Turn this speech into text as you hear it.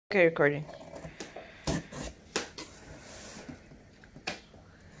Okay, recording.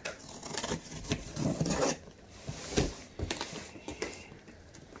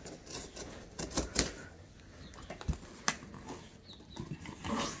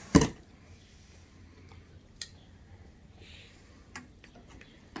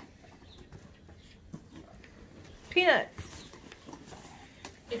 Peanuts.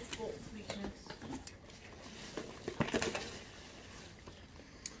 It's Bolt's weakness.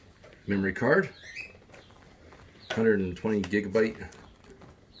 Memory card, 120 gigabyte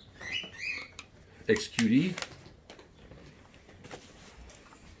XQD,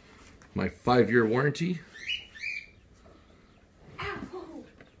 my 5-year warranty, Ow! Oh,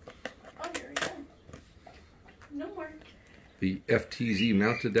 there we go. No more. the FTZ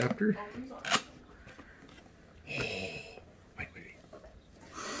mount adapter. Arms on. Wait.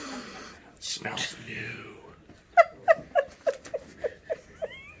 Smells new.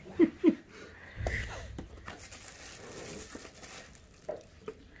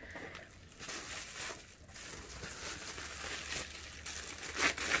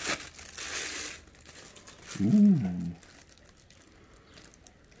 Ooh.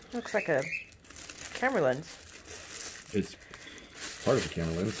 Looks like a camera lens. It's part of the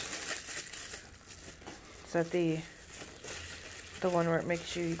camera lens. Is that the one where it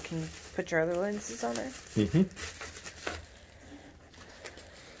makes you can put your other lenses on there? Mm-hmm.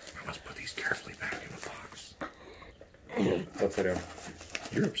 I must put these carefully back in the box. Upside down.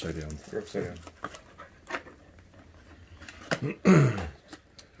 You're upside down. You're upside down. There's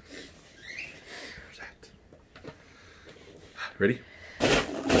that. Ready?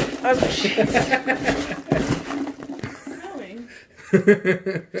 Oh, shit. Smelling.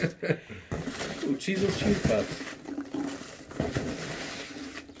 Ooh, Cheetos cheese puffs.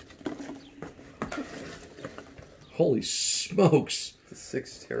 Holy smokes! It's a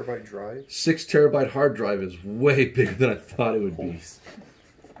 6 terabyte drive. 6 terabyte hard drive is way bigger than I thought it would be.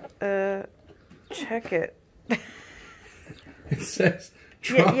 Check it. It says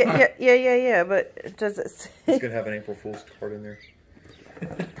Yeah, but does it say? It's gonna have an April Fool's card in there.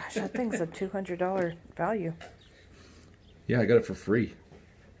 Gosh, that thing's a $200 value. Yeah, I got it for free.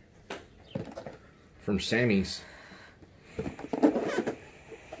 From Sammy's.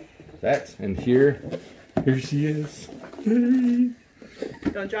 That, and here she is. Don't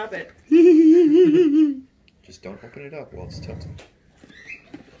drop it. Just don't open it up while it's tilting.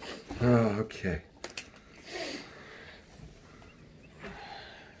 Oh, okay.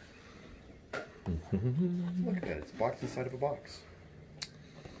 Look at that. It's a box inside of a box.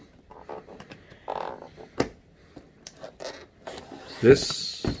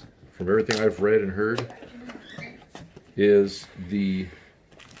 This, from everything I've read and heard, is the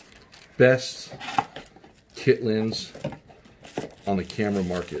best kit lens on the camera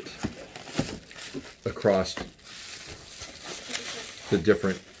market across the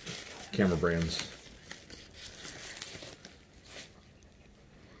different camera brands.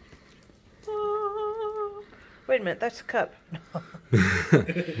 Wait a minute, that's a cup.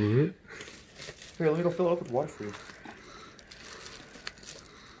 Here, let me go fill it up with water for you.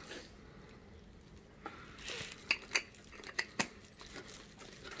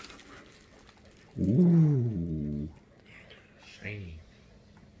 Ooh. Shiny.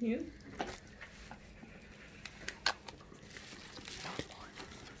 You?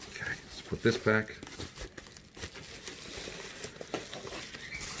 Okay, let's put this back.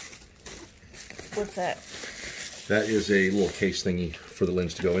 What's that? That is a little case thingy for the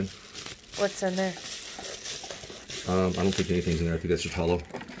lens to go in. What's in there? I don't think anything's in there. I think that's just hollow.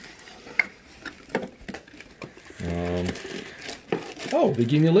 Oh, they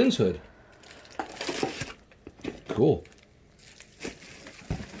gave me a lens hood. Cool.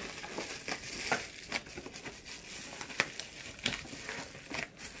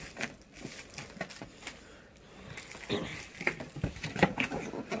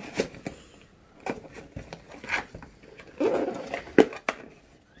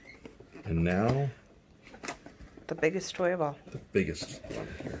 And now, The biggest toy of all. the biggest one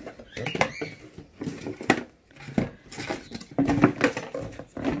here.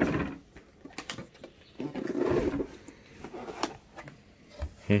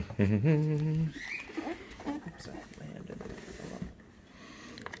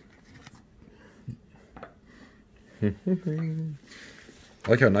 I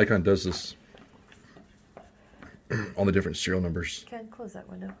like how Nikon does this on the different serial numbers. Can I close that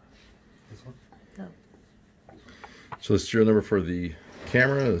window? This one? No. So the serial number for the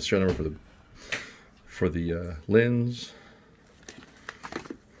camera, the serial number for the lens.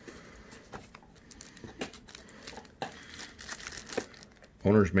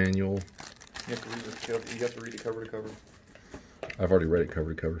 owner's manual. You have to read it. You have to read it cover to cover. I've already read it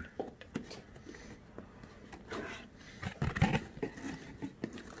cover to cover.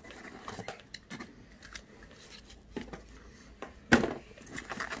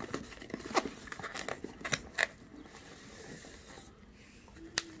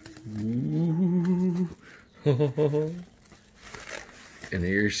 Ooh. And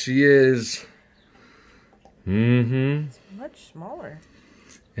here she is. Mm-hmm. It's much smaller.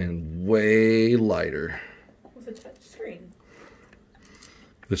 And way lighter. With a touch screen.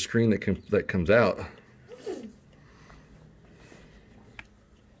 The screen that comes out.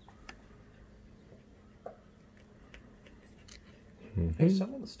 Hey,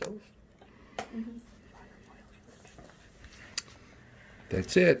 some on the stove.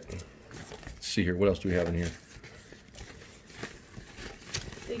 That's it. Let's see here. What else do we have in here?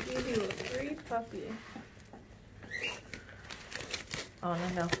 They gave you a free puppy. Oh,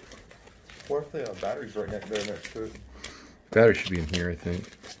 no. What if the battery's right next to it? Battery should be in here, I think.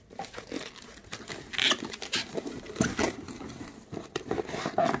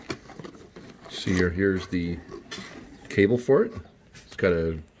 See here. Here's the cable for it. It's got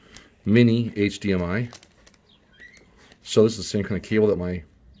a mini HDMI. So this is the same kind of cable that my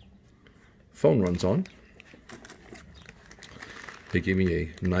phone runs on. They gave me a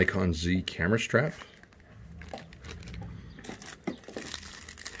Nikon Z camera strap.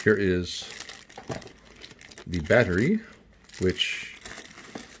 Here is the battery, which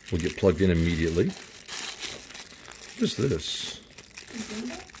will get plugged in immediately. What is this?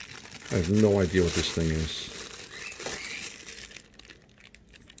 I have no idea what this thing is.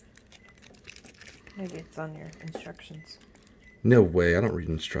 Maybe it's on your instructions. No way, I don't read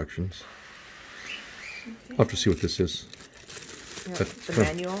instructions. I'll have to see what this is. Yeah, That's the kind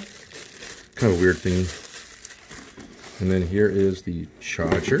manual. Kind of a weird thing. And then here is the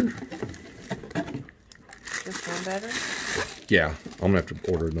charger. Just one battery? Yeah, I'm gonna have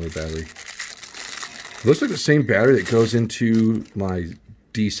to order another battery. It looks like the same battery that goes into my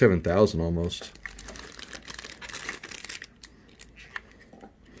D7000 almost.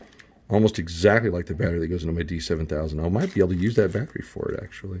 Almost exactly like the battery that goes into my D7000. I might be able to use that battery for it,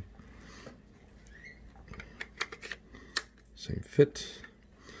 actually. Same fit.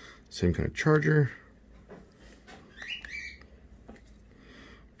 Same kind of charger.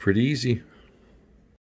 Pretty easy.